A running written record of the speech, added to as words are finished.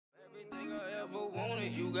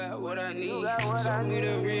You got what I need. Show me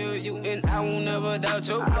the real you, and I won't never doubt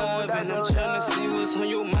your love. And I'm tryna see what's on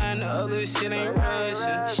your mind. The other shit ain't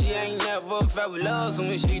rushing. She ain't never felt love, so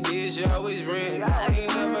when she did, she always ran. I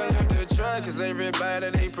ain't never learned to try, cause everybody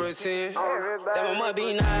they pretend. That must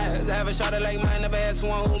be nice. I have a shot like mine, never had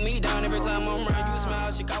someone hold me down. Every time I'm around, you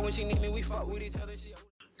smile. She got when she need me, we fuck with each other.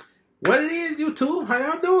 What it is, YouTube? How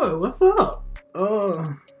y'all doing? What's up?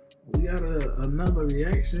 We got another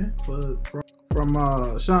reaction from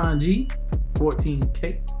Shawn G,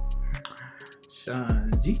 14K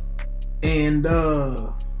Shawn G, and I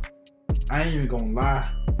ain't even gonna lie,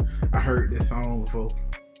 I heard this song before.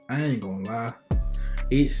 I ain't gonna lie,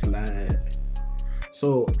 it slide.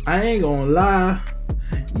 So I ain't gonna lie,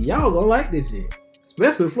 y'all gonna like this shit,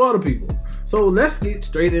 especially Florida people. So let's get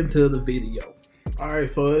straight into the video. Alright,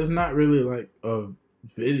 so it's not really like a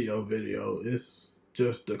video, it's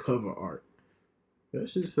just the cover art. That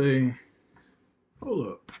should say, hold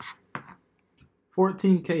up,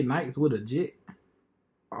 14K nights with a jet.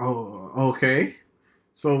 Oh, okay.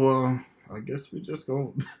 So, I guess we just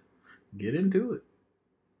gonna get into it.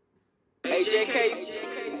 Hey, JK.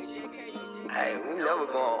 Hey, we never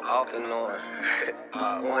going off and on.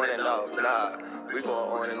 On and off, nah. We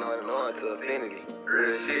going on and on and on to infinity.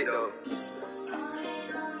 Real shit, though.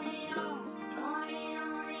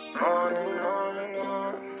 On and on and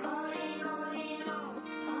on.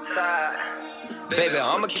 Baby,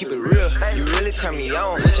 I'ma keep it real. You really turn me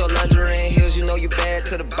on. With your lingerie and heels, you know you bad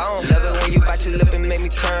to the bone. Love it when you bite your lip and make me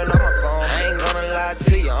turn on my phone. I ain't gonna lie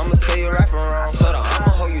to you, I'ma tell you right from wrong. So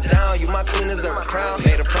I'ma hold you down, you my queen deserve a crown.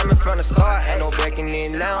 Made a promise from the start, ain't no breaking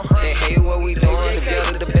in now. They hate what we doing,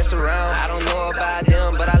 together the best around. I don't know about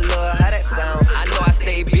them, but I love how that sound. I know I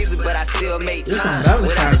stay busy, but I still make time.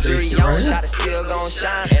 Without the jury on, shot is still gon'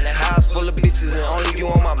 shine. In a house full of bitches and only you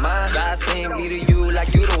on my mind. God sent me to you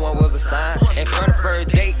like you the one was a sign. And from the first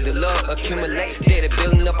date, the love accumulates. Steady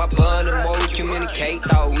building up our bond, the more we communicate.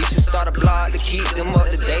 Thought we should start a blog to keep them up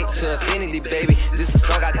to date. To infinity, baby, this is a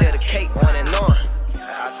song I dedicate on and on. I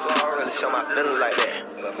swear I don't really show my feelings like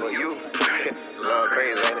that. But for you, love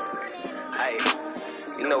crazy, ain't it? Hey,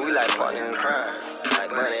 you know we like partnering in crime,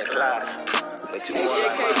 like money and slide. But you more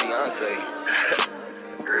like my Beyonce.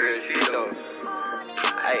 Real shit though.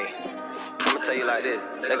 Hey, I'ma tell you like this.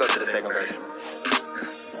 Let's go to the second verse.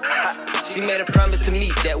 She made a promise to me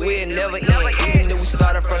that we'll never end. Even though we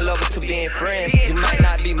started from lovers to being friends. You might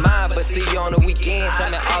not be mine, but see you on the weekend. Tell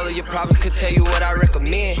me all of your problems, could tell you what I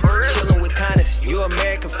recommend. Chillin' with kindness, you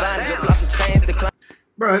American finest. Your lots of chains decline.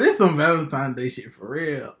 Bro, this some Valentine's Day shit for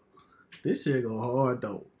real. This shit go hard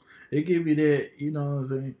though. It give me that, you know what I'm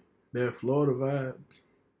saying, that Florida vibe.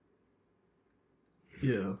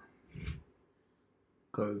 Yeah.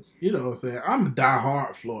 Cause, you know what I'm saying, I'm a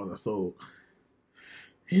die-hard Florida, so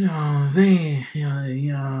you know what I'm saying? You know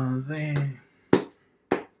what I'm saying?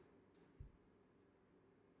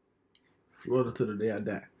 Florida to the day I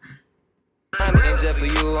die. And just for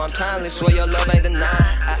you, I'm timeless. Swear your love ain't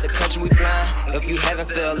denied. Out the country we flying. If you haven't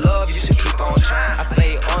felt love, you should keep on trying. I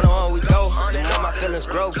say on we go. The more my feelings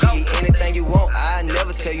grow, give you anything you want. I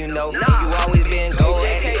never tell you no. And you always been gold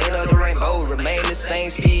at the end of the rainbow. Remain the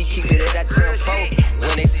same speed, keep it at that tempo.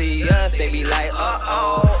 When they see us, they be like,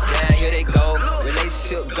 down here they go.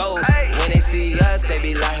 Relationship goes. When they see us, they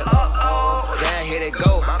be like, down here they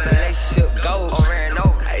go. Relationship goes. Over and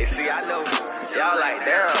over. Hey, see, I know y'all like,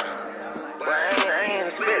 damn. But I ain't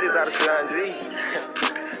expect this out of Shawn G.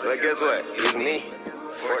 But guess what? It's me,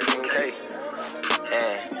 14K.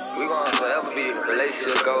 And we gonna forever be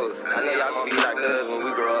relationship goals. I know y'all gonna be like us when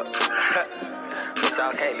we grow up. But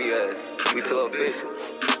y'all can't be us. We too official.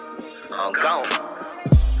 I'm gone.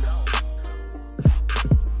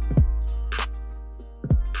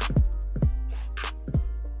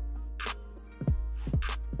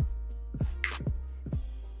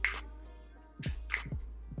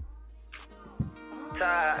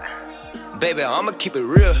 Baby, I'ma keep it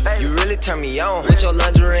real. You really turn me on. With your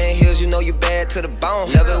lingerie and heels, you know you bad to the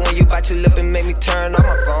bone. Love it when you bite your lip and make me turn on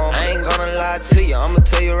my phone. I ain't gonna lie to you, I'ma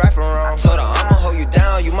tell you right from wrong. So I'ma hold you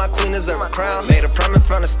down, you my queen deserve a crown. Made a promise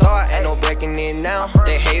from the start, ain't no breaking in now.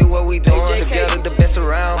 They hate what we doing, together the best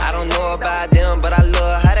around. I don't know about them, but I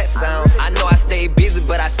love how that sound. I know I stay busy,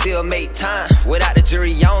 but I still make time. Without the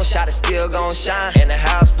jury on, shot is still gon' shine. In a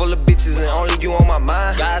house full of bitches and only you on my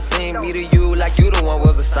mind. God sent me to you like you the one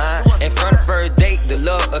was a sign. And from the first date, the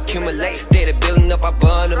love accumulates. Steady building up our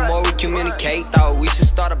bond, the more we communicate. Thought we should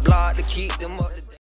start a blog to keep them up.